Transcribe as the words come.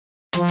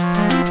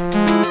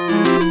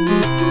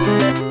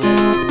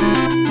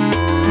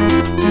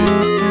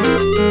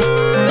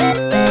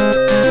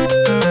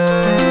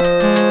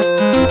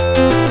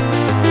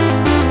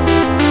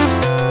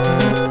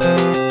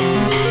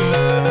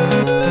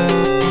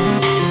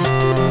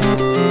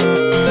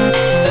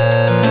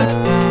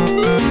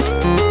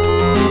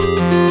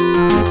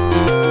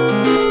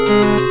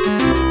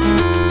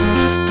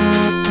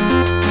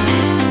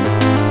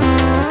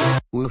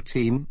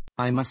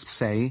I must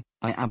say,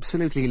 I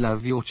absolutely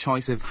love your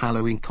choice of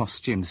Halloween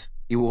costumes.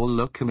 You all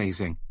look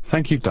amazing.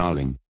 Thank you,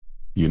 darling.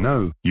 You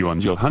know, you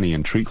and your honey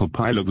and treacle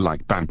pie look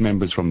like band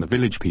members from the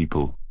Village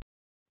People.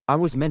 I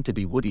was meant to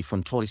be Woody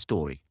from Toy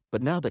Story,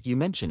 but now that you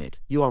mention it,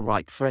 you are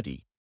right,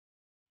 Freddy.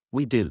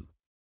 We do.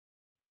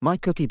 My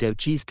cookie dough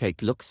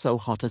cheesecake looks so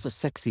hot as a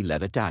sexy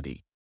leather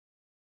daddy.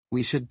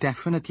 We should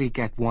definitely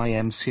get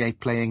YMCA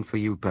playing for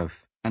you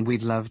both, and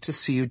we'd love to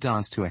see you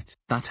dance to it.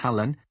 That,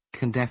 Helen,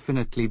 can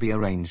definitely be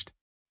arranged.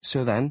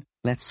 So then,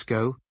 let's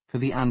go, for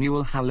the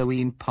annual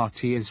Halloween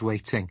party is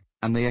waiting,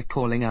 and they are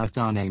calling out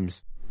our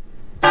names.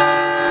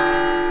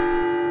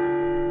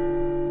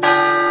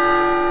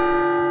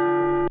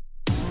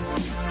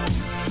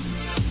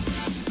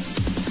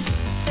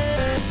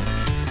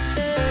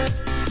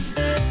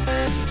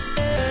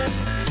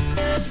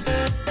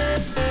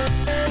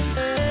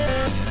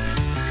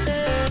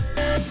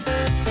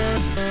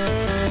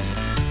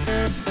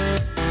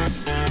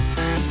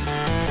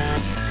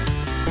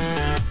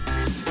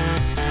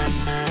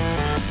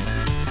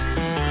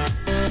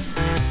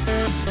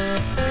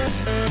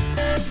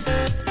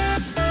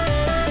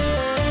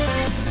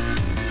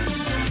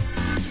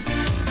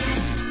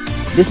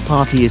 This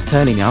party is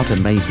turning out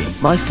amazing.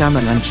 My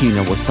salmon and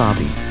tuna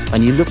wasabi,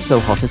 and you look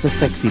so hot as a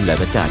sexy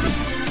leather daddy.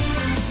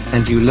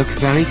 And you look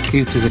very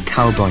cute as a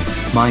cowboy.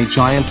 My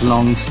giant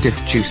long stiff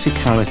juicy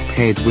carrot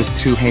paired with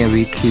 2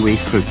 hairy kiwi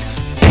fruits.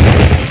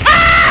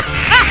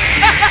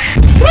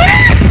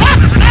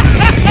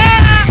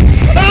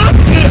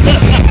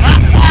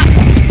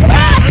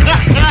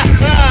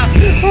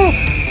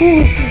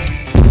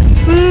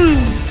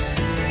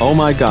 Oh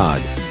my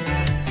God.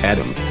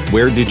 Adam,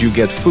 where did you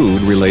get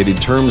food-related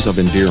terms of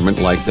endearment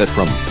like that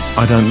from?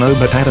 I don't know,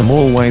 but Adam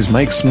always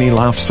makes me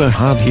laugh so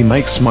hard he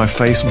makes my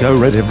face go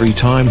red every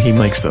time he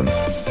makes them.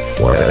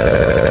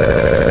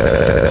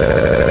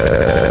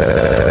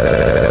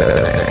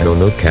 No,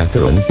 no,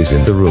 Catherine is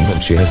in the room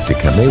and she has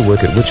become a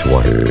wicked witch.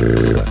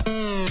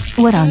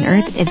 What on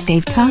earth is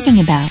Dave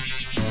talking about?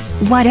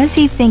 Why does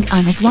he think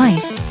I'm his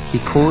wife? He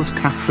calls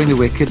Catherine a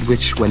wicked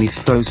witch when he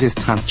throws his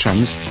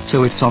tantrums,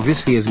 so it's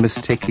obvious he is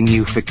mistaking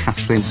you for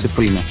Catherine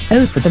Suprema.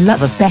 Oh, for the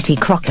love of Betty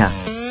Crocker.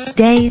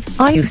 Dave,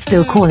 are you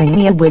still calling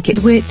me a wicked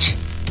witch?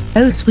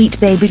 Oh, sweet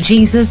baby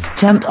Jesus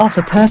jumped off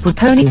a purple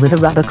pony with a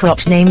rubber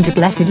crotch named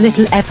Blessed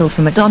Little Ethel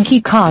from a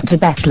donkey cart to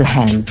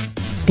Bethlehem.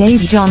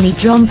 Dave Johnny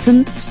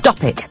Johnson,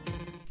 stop it.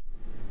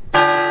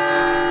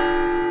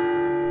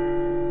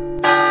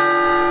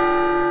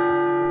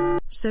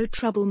 So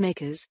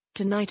troublemakers,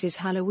 tonight is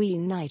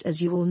Halloween night,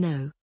 as you all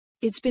know.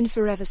 It's been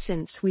forever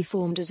since we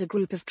formed as a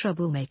group of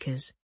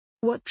troublemakers.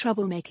 What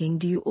troublemaking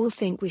do you all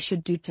think we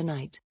should do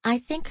tonight? I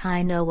think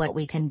I know what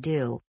we can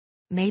do.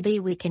 Maybe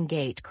we can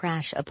gate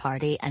crash a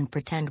party and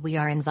pretend we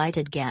are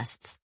invited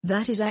guests.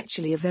 That is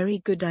actually a very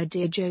good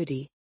idea,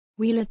 Jody.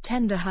 We'll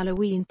attend a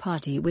Halloween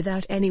party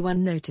without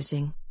anyone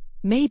noticing.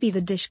 Maybe the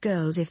Dish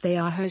Girls if they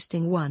are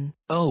hosting one.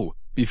 Oh,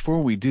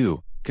 before we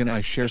do, can I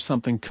share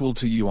something cool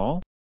to you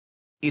all?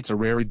 It's a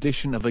rare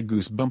edition of a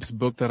Goosebumps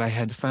book that I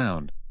had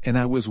found, and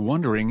I was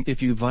wondering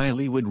if you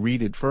Viley would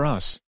read it for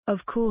us.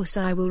 Of course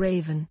I will,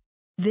 Raven.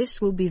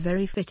 This will be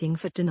very fitting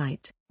for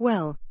tonight.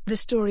 Well, the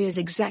story is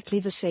exactly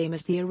the same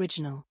as the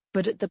original,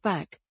 but at the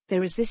back,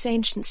 there is this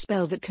ancient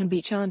spell that can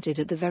be chanted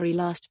at the very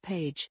last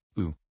page.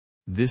 Ooh.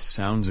 This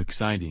sounds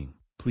exciting.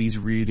 Please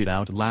read it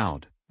out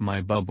loud, my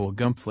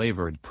bubblegum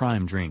flavored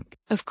prime drink.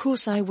 Of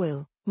course I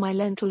will, my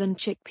lentil and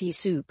chickpea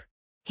soup.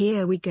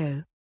 Here we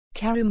go.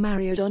 Karu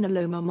Mario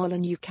Donaloma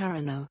Molyneux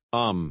Carano.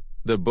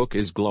 The book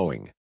is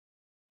glowing.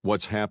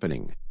 What's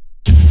happening?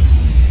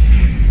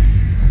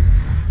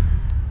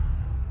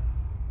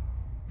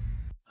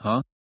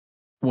 Huh?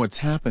 What's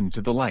happened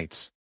to the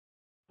lights?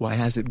 Why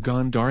has it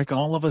gone dark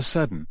all of a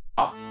sudden?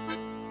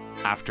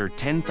 After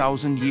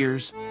 10,000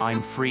 years,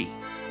 I'm free.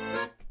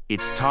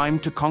 It's time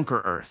to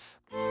conquer Earth.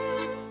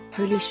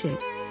 Holy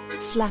shit.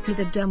 Slappy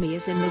the dummy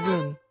is in the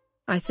room.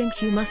 I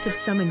think you must have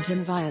summoned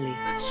him, Viley.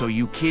 So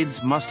you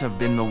kids must have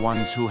been the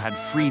ones who had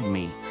freed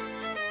me.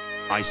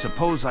 I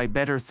suppose I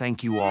better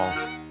thank you all.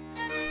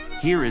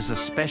 Here is a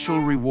special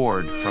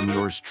reward from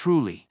yours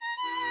truly.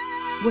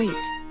 Wait,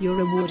 you're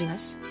rewarding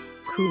us?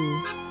 Cool.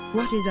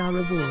 What is our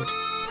reward?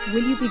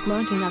 Will you be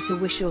granting us a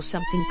wish or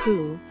something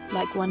cool,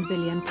 like £1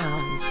 billion?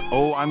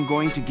 Oh, I'm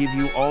going to give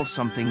you all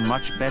something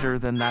much better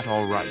than that,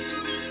 all right.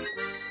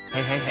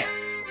 Hey, hey, hey.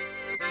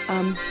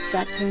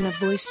 That tone of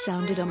voice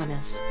sounded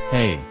ominous.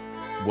 Hey,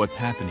 what's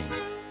happening?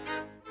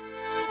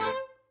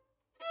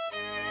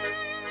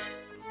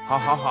 Ha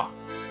ha ha.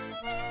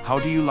 How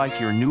do you like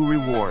your new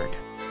reward?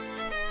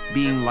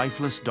 Being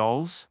lifeless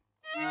dolls?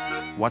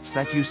 What's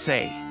that you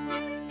say?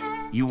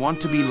 You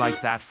want to be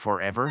like that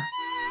forever?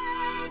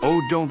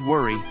 Oh, don't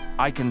worry,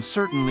 I can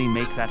certainly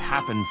make that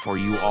happen for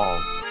you all.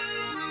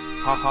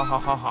 Ha ha ha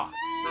ha ha.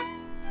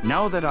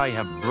 Now that I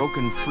have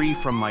broken free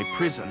from my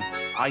prison,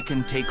 I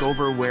can take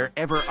over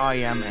wherever I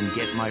am and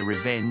get my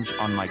revenge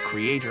on my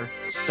creator,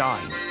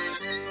 Stein.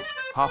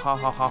 Ha ha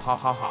ha ha ha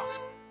ha ha.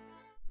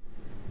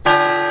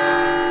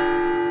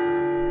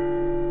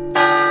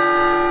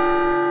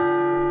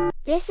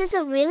 This is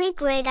a really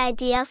great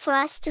idea for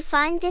us to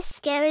find this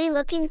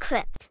scary-looking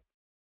crypt.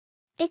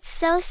 It's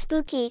so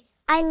spooky,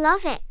 I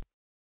love it.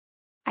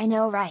 I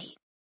know, right?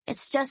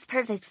 It's just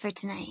perfect for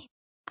tonight.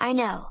 I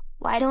know,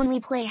 why don't we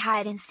play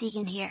hide and seek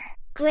in here?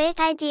 Great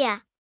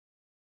idea.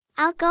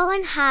 I'll go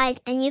and hide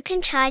and you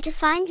can try to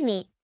find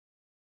me.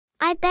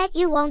 I bet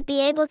you won't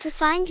be able to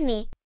find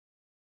me.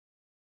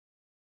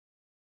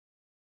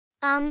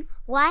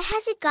 Why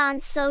has it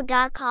gone so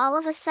dark all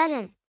of a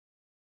sudden?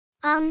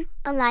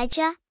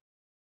 Elijah?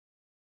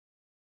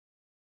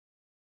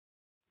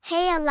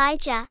 Hey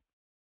Elijah.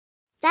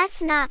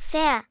 That's not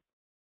fair.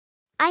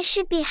 I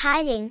should be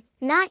hiding,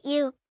 not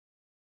you.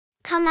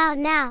 Come out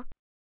now.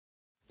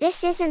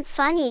 This isn't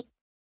funny.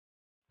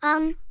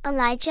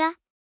 Elijah?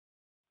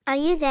 Are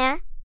you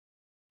there?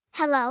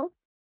 Hello?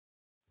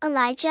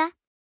 Elijah?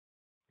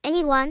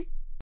 Anyone?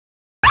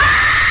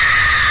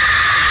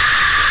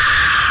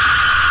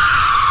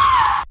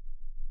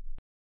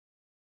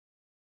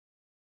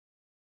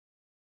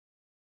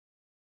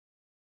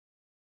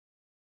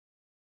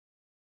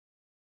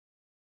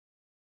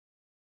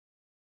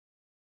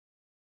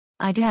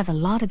 I do have a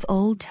lot of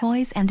old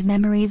toys and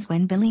memories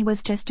when Billy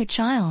was just a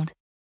child.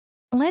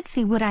 Let's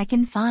see what I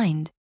can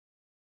find.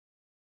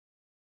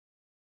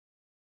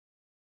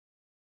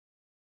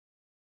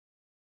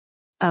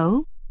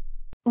 Oh?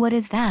 What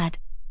is that?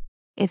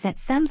 Is that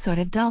some sort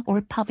of doll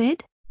or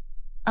puppet?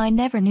 I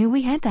never knew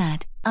we had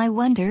that. I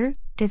wonder,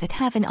 does it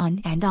have an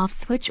on and off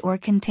switch or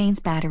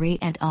contains battery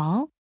and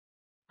all?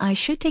 I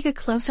should take a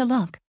closer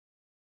look.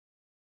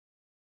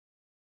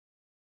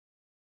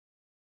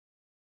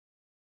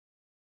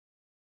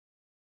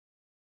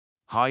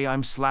 Hi,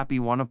 I'm Slappy.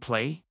 Wanna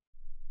play?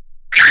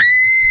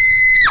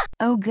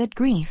 Oh good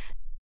grief.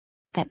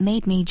 That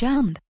made me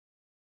jump.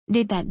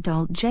 Did that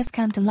doll just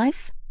come to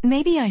life?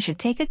 Maybe I should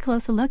take a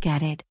closer look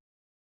at it.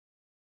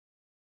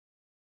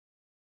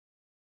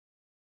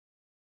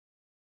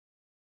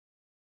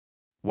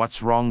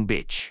 What's wrong,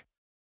 bitch?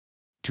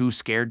 Too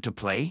scared to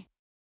play?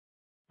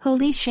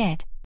 Holy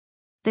shit.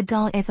 The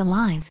doll is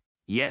alive.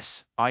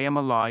 Yes, I am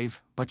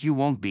alive, but you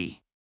won't be.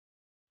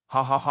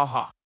 Ha ha ha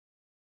ha.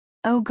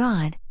 Oh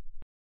god.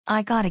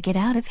 I gotta get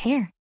out of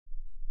here.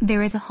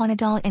 There is a haunted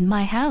doll in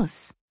my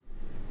house.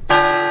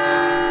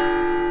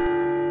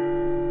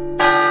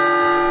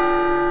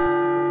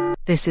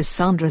 This is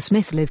Sandra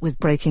Smith live with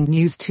breaking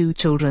news. 2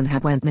 children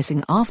had went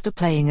missing after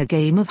playing a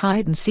game of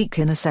hide and seek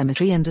in a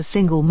cemetery, and a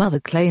single mother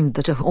claimed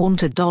that a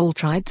haunted doll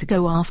tried to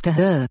go after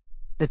her.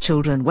 The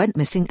children went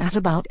missing at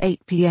about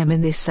 8 p.m.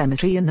 in this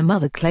cemetery, and the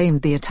mother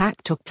claimed the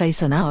attack took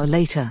place an hour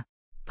later.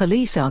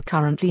 Police are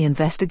currently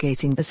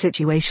investigating the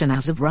situation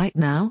as of right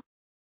now.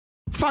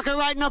 Fuck her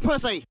right in the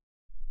pussy!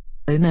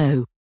 Oh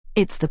no.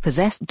 It's the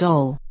possessed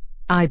doll.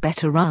 I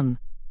better run.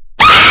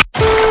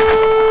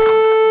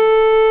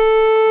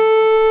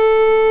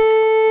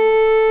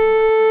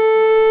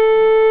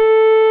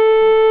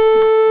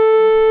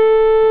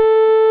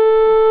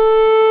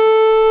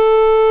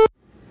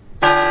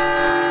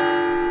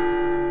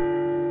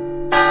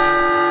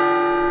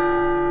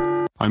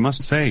 I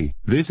must say,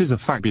 this is a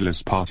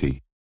fabulous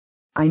party.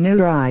 I know,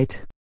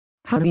 right?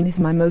 Halloween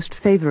is my most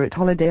favorite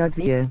holiday of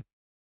the year.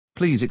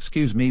 Please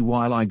excuse me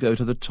while I go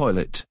to the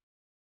toilet.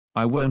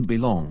 I won't be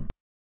long.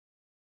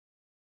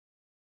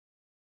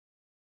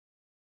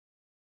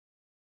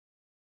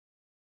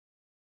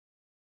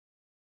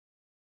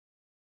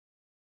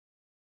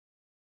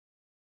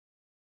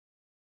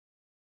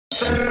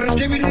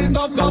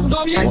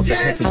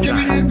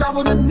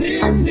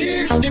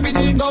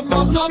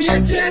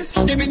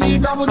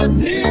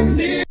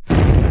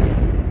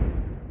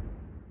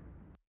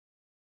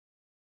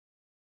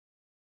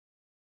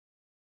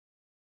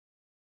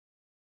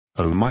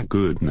 Oh my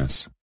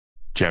goodness.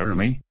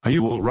 Jeremy, are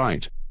you all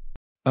right?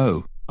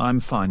 Oh, I'm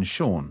fine,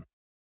 Sean.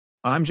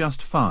 I'm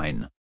just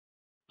fine.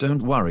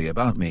 Don't worry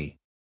about me.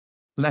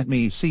 Let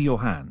me see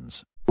your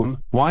hands.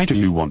 Why do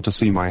you want to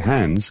see my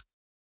hands?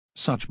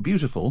 Such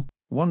beautiful,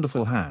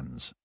 wonderful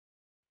hands.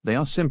 They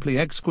are simply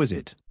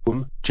exquisite.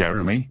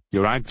 Jeremy,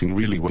 you're acting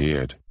really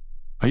weird.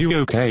 Are you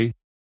okay?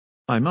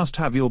 I must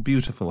have your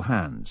beautiful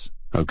hands.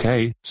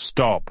 Okay,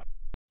 stop.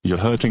 You're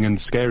hurting and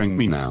scaring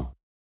me now.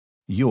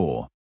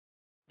 Your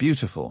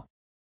beautiful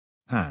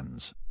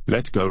hands.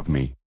 Let go of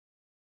me.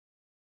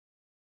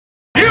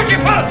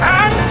 Beautiful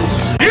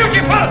hands!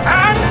 Beautiful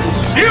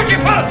hands!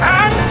 Beautiful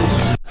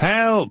hands!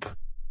 Help!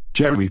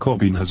 Jeremy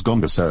Corbyn has gone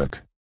berserk.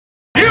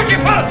 Beautiful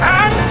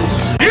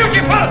hands!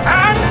 Beautiful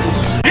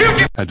hands!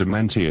 Beautiful...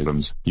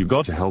 Adamantiums, you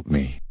gotta help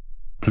me.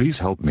 Please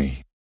help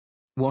me.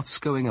 What's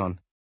going on?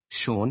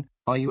 Sean,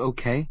 are you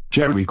okay?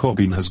 Jeremy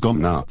Corbyn has gone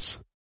nuts.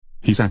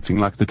 He's acting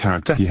like the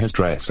character he has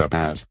dressed up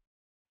as.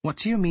 What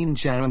do you mean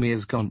Jeremy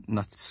has gone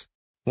nuts?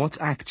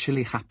 What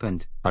actually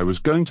happened? I was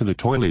going to the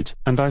toilet,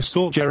 and I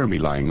saw Jeremy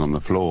lying on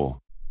the floor.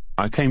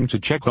 I came to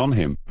check on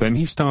him, then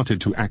he started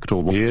to act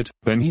all weird,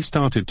 then he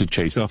started to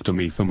chase after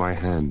me for my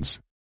hands.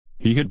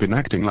 He had been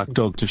acting like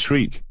Dr.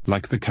 Shriek,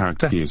 like the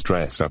character he is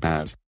dressed up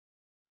as.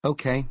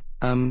 Okay,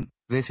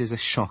 this is a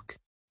shock.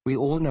 We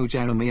all know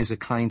Jeremy is a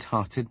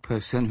kind-hearted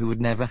person who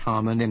would never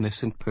harm an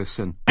innocent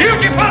person.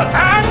 Beautiful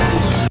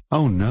hands!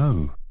 Oh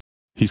no.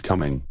 He's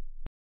coming.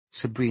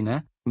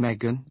 Sabrina,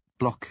 Megan,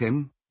 block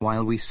him,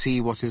 while we see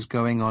what is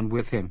going on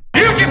with him.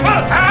 Beautiful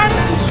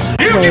hands!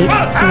 Wait,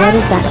 what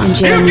is that on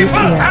Jeremy's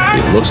ear?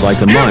 It looks like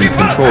a mind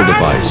control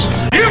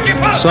device.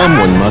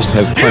 Someone must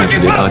have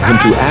planted it on him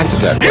to act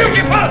that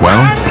way.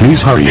 Well,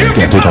 please hurry and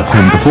get it off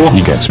him before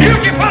he gets me.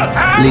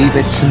 Leave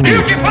it to me.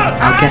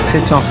 I'll get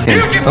it off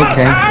him,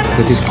 okay?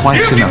 That is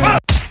quite enough.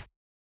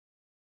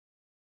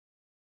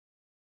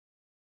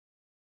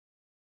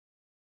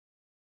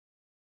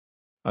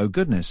 Oh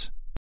goodness.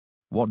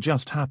 What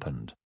just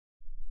happened?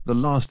 The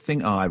last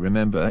thing I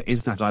remember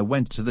is that I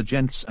went to the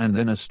gents and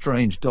then a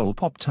strange doll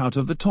popped out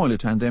of the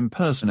toilet and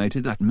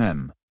impersonated that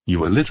mem. You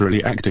were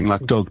literally acting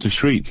like Dr.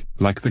 Shriek,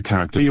 like the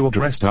character you're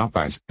dressed up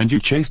as, and you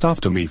chased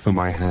after me for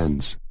my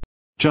hands.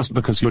 Just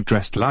because you're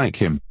dressed like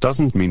him,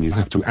 doesn't mean you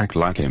have to act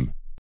like him.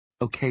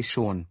 Okay,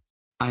 Sean.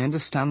 I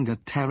understand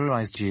that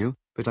terrorized you,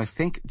 but I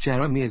think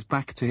Jeremy is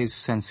back to his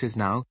senses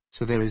now,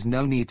 so there is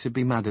no need to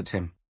be mad at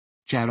him.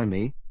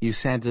 Jeremy, you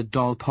said the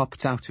doll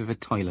popped out of a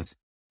toilet.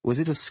 Was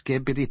it a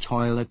skibidi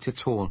toilet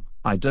at all?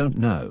 I don't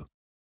know.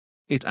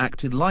 It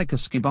acted like a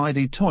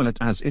skibidi toilet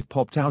as it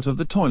popped out of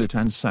the toilet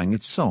and sang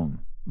its song,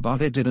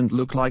 but it didn't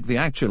look like the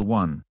actual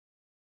one.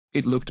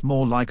 It looked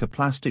more like a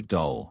plastic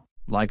doll,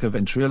 like a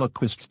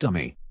ventriloquist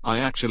dummy. I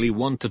actually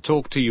want to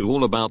talk to you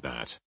all about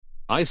that.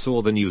 I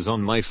saw the news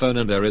on my phone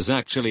and there is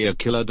actually a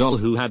killer doll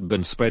who had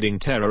been spreading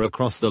terror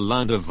across the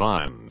land of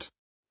Vyond.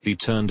 He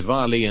turned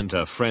Viley and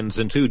her friends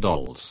into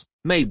dolls,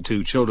 made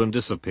 2 children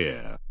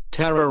disappear,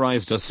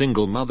 terrorized a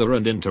single mother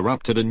and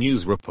interrupted a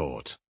news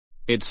report.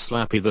 It's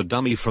Slappy the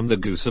dummy from the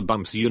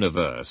Goosebumps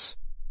universe.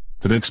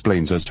 That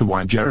explains as to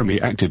why Jeremy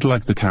acted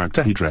like the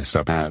character he dressed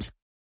up as.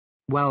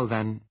 Well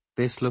then,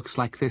 this looks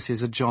like this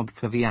is a job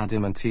for the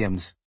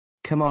Adamantiums.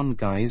 Come on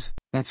guys,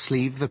 let's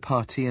leave the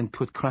party and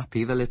put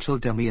Crappy the little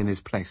dummy in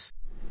his place.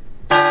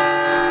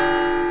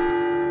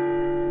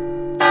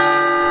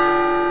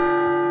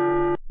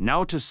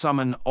 Now to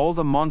summon all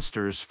the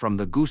monsters from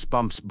the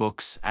Goosebumps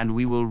books, and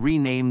we will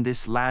rename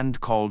this land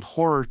called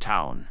Horror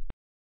Town.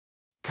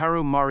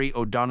 Karu Mari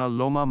Odana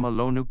Loma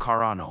Malonu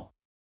Karano.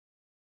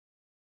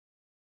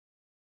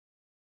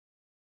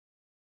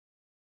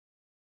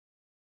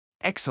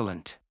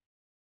 Excellent.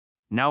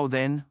 Now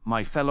then,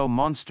 my fellow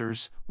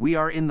monsters, we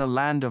are in the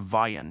land of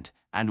Vyond,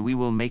 and we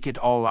will make it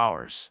all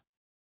ours.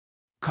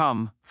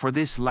 Come, for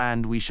this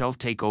land we shall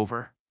take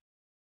over.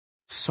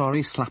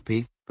 Sorry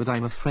Slappy, but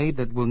I'm afraid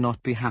that will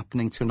not be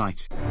happening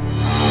tonight.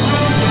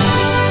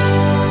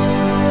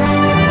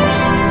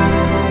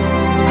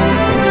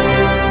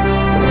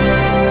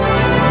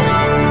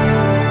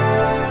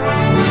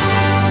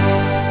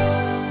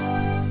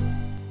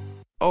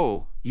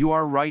 Oh, you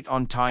are right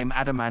on time,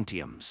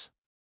 Adamantiums.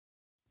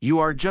 You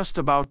are just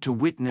about to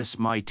witness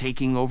my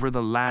taking over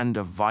the land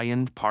of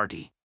Vyond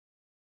party.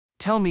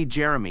 Tell me,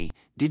 Jeremy,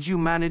 did you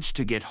manage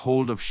to get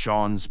hold of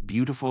Sean's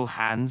beautiful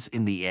hands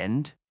in the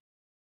end?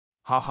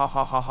 Ha ha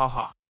ha ha ha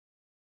ha.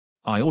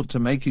 I ought to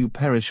make you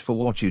perish for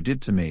what you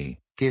did to me.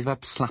 Give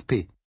up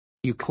Slappy.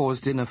 You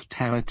caused enough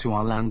terror to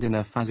our land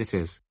enough as it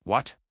is.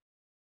 What?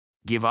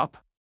 Give up?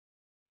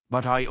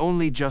 But I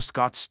only just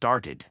got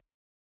started.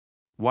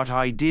 What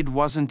I did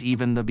wasn't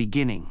even the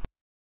beginning.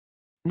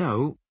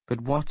 No,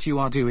 but what you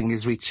are doing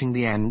is reaching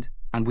the end,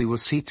 and we will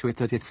see to it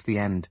that it's the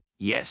end.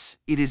 Yes,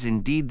 it is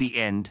indeed the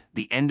end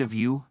of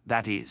you,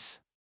 that is.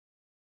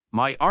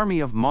 My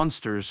army of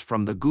monsters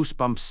from the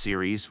Goosebumps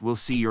series will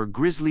see your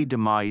grisly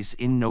demise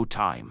in no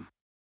time.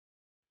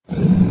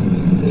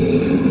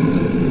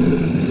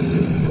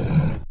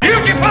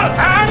 Beautiful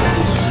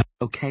hands!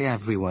 Okay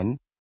everyone.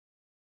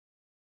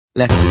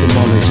 Let's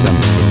demolish them.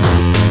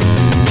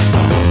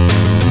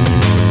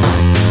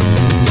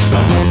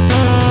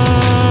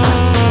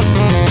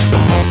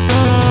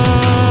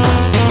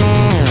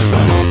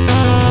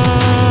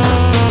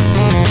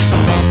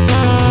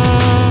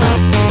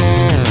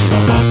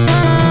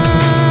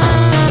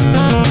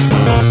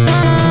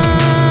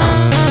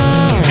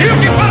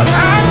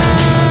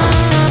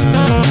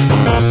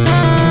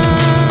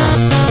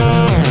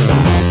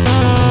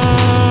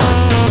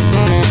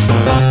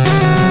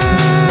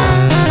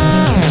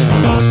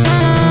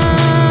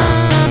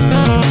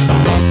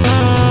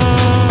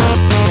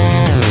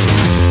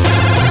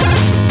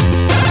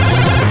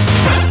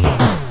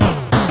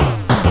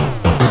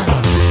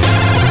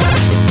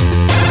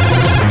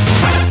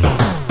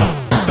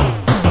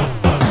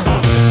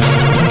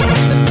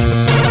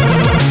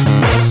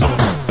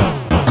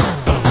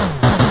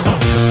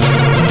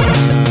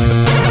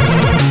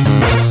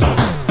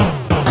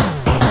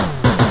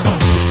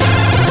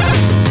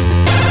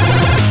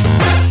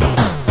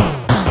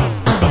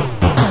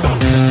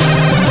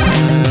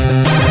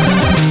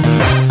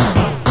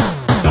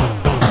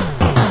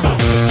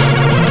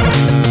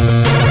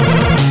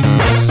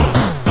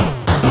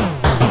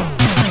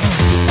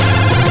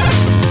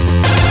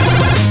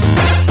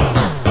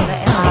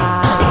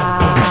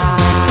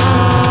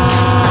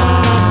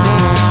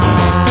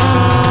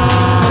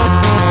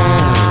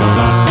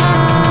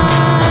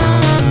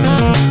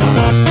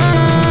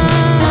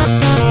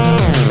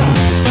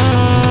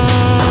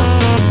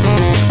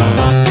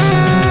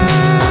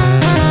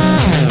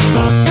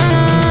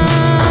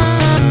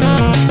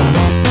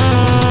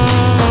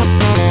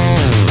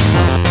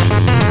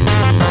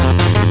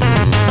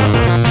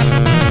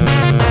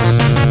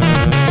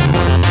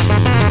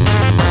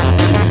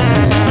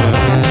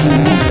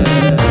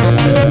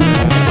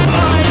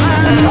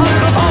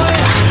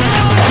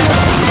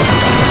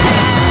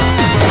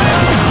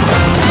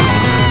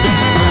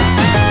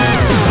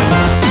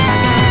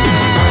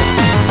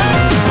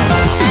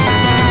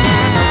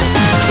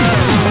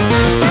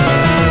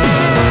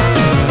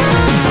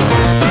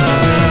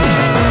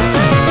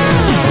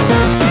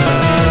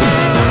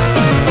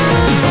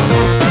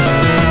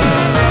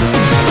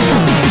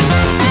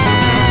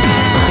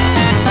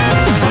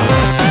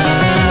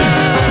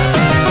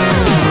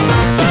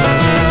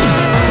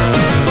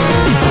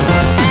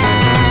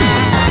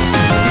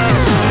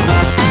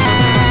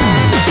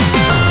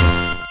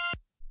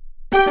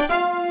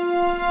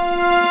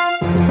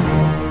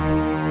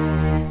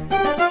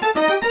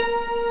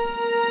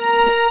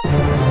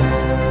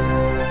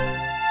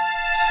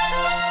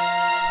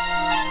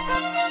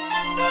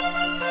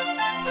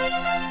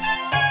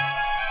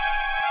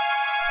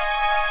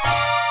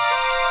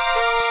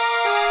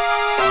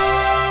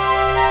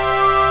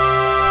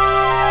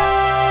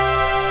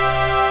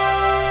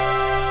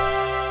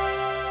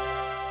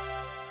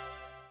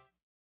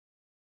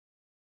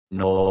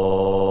 No,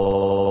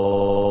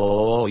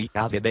 I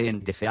have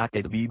been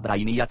defeated by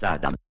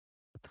Adam.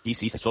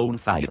 This is so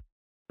unfair.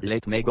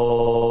 Let me go.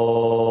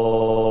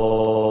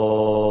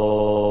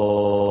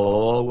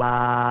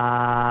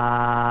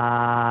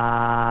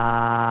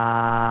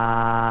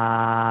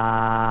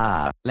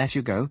 Let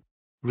you go?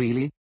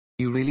 Really?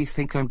 You really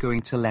think I'm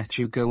going to let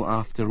you go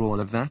after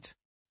all of that?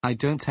 I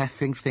don't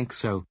effing think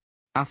so.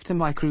 After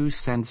my crew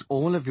sends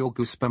all of your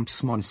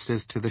Goosebumps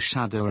monsters to the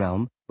Shadow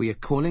Realm, we are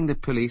calling the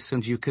police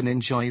and you can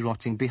enjoy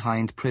rotting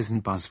behind prison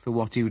bars for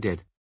what you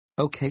did.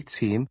 Okay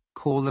team,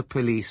 call the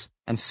police,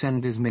 and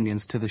send his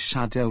minions to the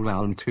Shadow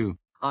Realm too.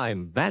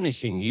 I'm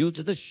banishing you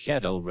to the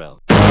Shadow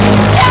Realm.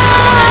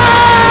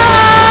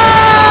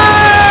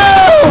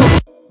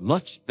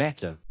 Much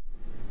better.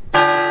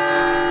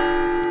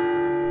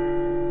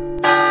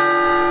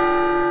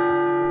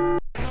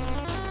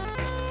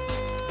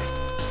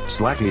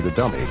 Slappy the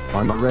dummy,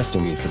 I'm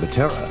arresting you for the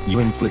terror you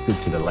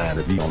inflicted to the land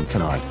of Vyond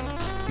tonight.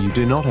 You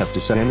do not have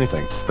to say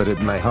anything, but it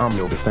may harm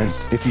your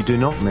defense if you do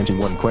not mention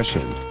when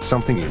questioned,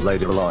 something you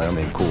later rely on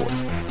in court.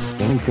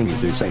 Anything you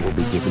do say will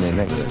be given in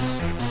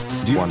evidence.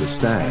 Do you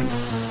understand?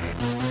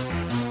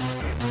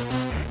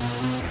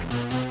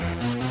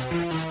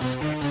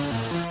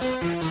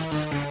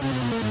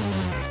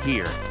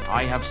 Here,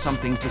 I have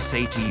something to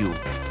say to you.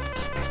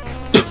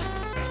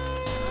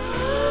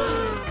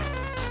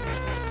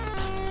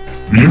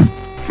 You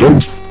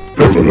don't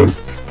ever,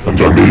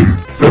 and I mean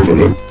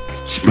ever,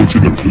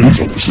 splitting a police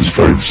officer's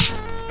face.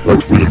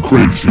 That will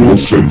equate your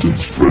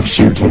sentence for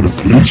assault on a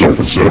police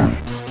officer.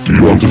 Do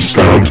you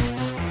understand?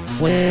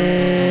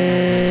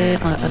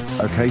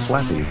 Okay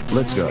Slappy,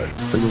 let's go,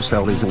 for your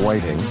cell is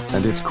awaiting,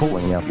 and it's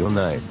calling out your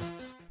name.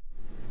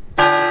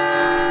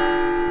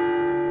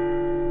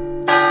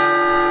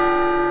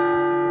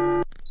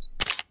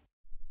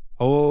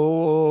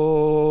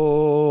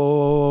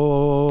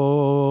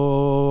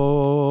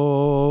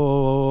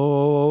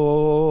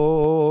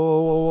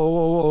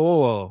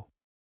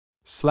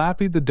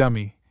 Slappy the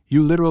dummy,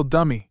 you literal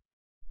dummy.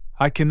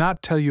 I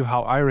cannot tell you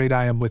how irate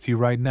I am with you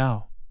right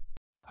now.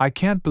 I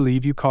can't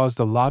believe you caused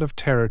a lot of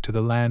terror to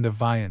the land of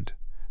Vyond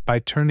by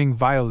turning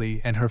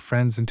Viley and her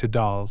friends into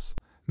dolls,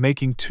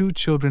 making 2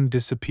 children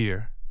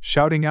disappear,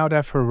 shouting out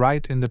F her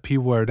right in the P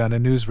word on a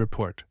news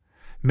report,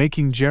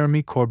 making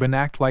Jeremy Corbyn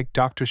act like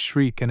Dr.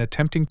 Shriek and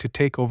attempting to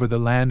take over the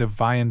land of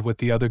Vyond with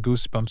the other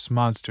Goosebumps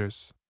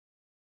monsters.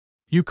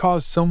 You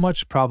caused so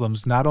much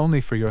problems not only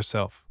for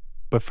yourself,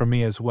 but for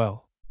me as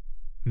well.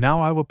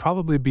 Now I will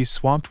probably be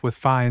swamped with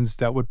fines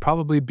that would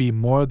probably be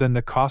more than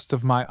the cost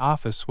of my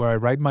office where I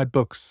write my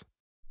books.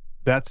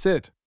 That's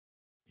it.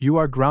 You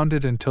are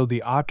grounded until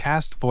the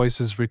Oddcast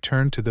voices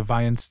return to the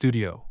Vyond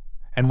studio,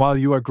 and while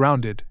you are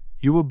grounded,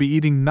 you will be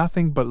eating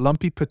nothing but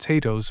lumpy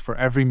potatoes for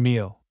every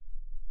meal.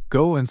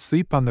 Go and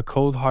sleep on the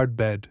cold hard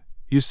bed,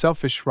 you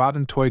selfish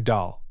rotten toy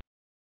doll.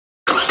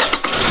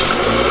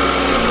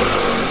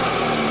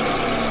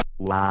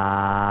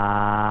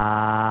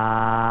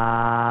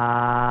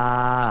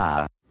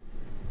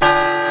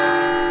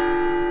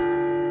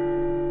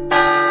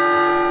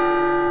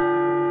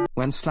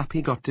 When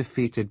Slappy got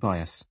defeated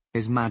by us,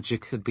 his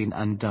magic had been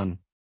undone.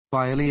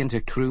 Viley and her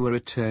crew were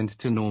returned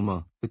to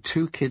normal. The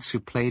 2 kids who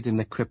played in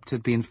the crypt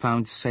had been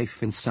found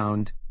safe and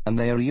sound, and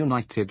they are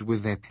reunited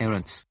with their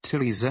parents.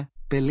 Teresa,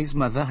 Billy's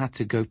mother, had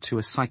to go to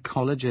a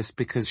psychologist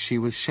because she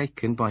was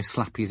shaken by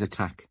Slappy's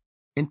attack.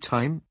 In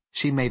time,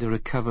 she made a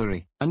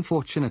recovery.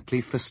 Unfortunately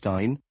for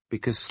Stein,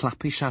 because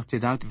Slappy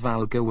shouted out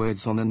vulgar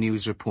words on a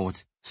news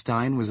report,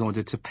 Stein was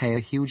ordered to pay a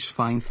huge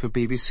fine for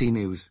BBC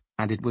News,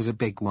 and it was a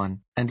big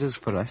one. And as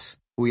for us,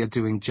 we are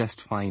doing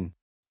just fine.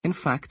 In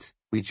fact,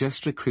 we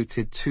just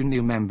recruited 2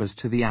 new members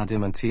to the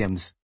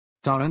Adamantiums.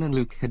 Darren and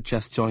Luke had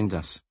just joined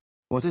us.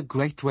 What a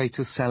great way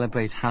to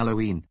celebrate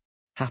Halloween.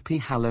 Happy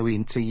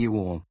Halloween to you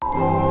all.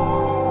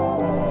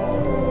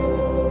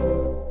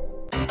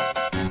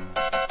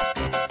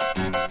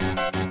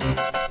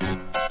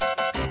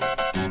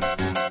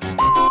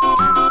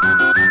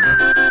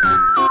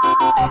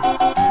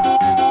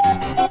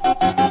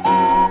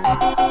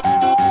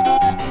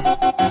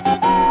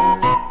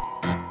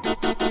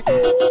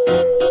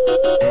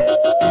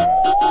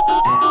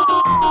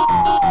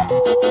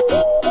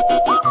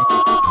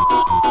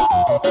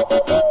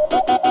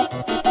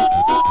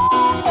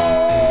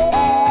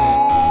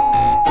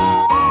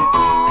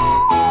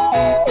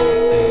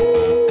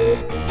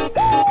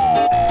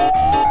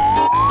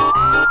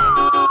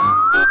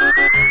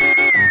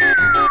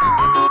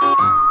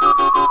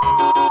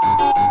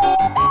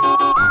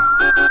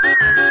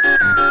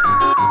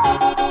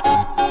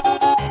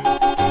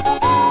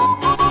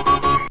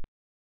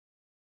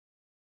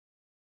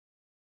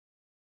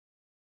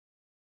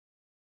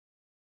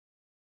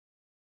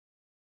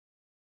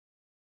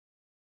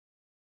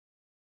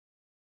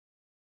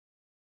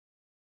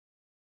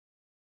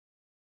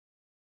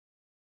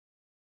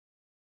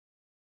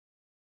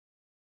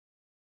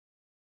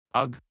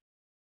 Ugh.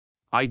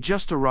 I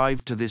just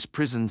arrived to this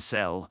prison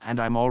cell and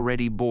I'm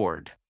already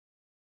bored.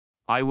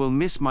 I will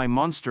miss my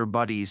monster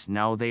buddies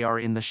now they are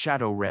in the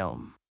Shadow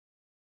Realm.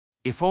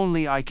 If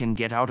only I can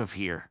get out of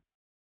here.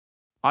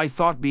 I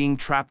thought being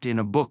trapped in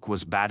a book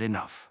was bad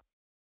enough.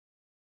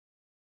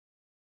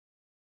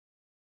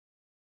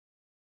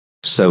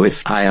 So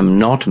if I am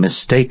not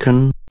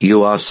mistaken,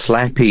 you are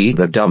Slappy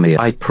the dummy,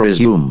 I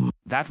presume.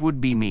 That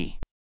would be me.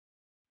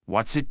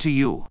 What's it to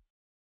you?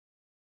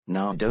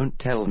 Now don't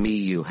tell me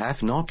you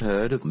have not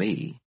heard of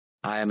me.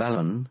 I am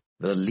Alan,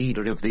 the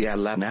leader of the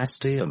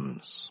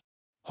Adamantiums.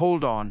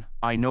 Hold on,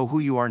 I know who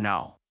you are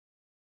now.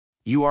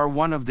 You are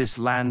one of this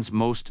land's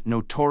most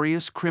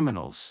notorious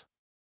criminals.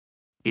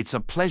 It's a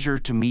pleasure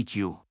to meet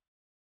you.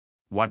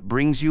 What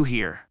brings you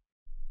here?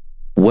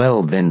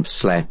 Well then,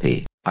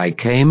 Slappy, I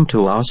came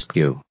to ask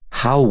you,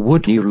 how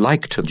would you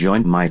like to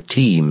join my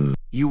team?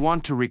 You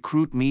want to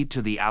recruit me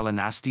to the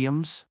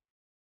Adamantiums?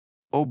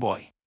 Oh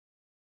boy.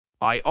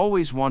 I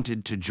always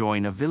wanted to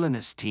join a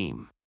villainous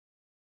team.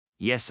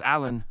 Yes,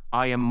 Alan,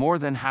 I am more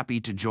than happy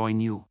to join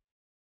you.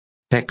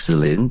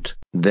 Excellent,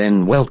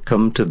 then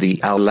welcome to the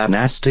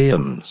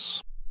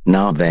Adamantiums.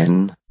 Now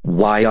then,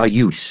 why are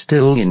you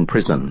still in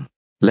prison?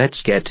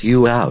 Let's get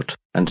you out,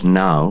 and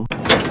now...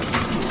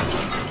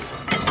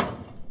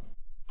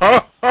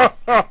 Ha ha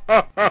ha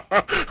ha!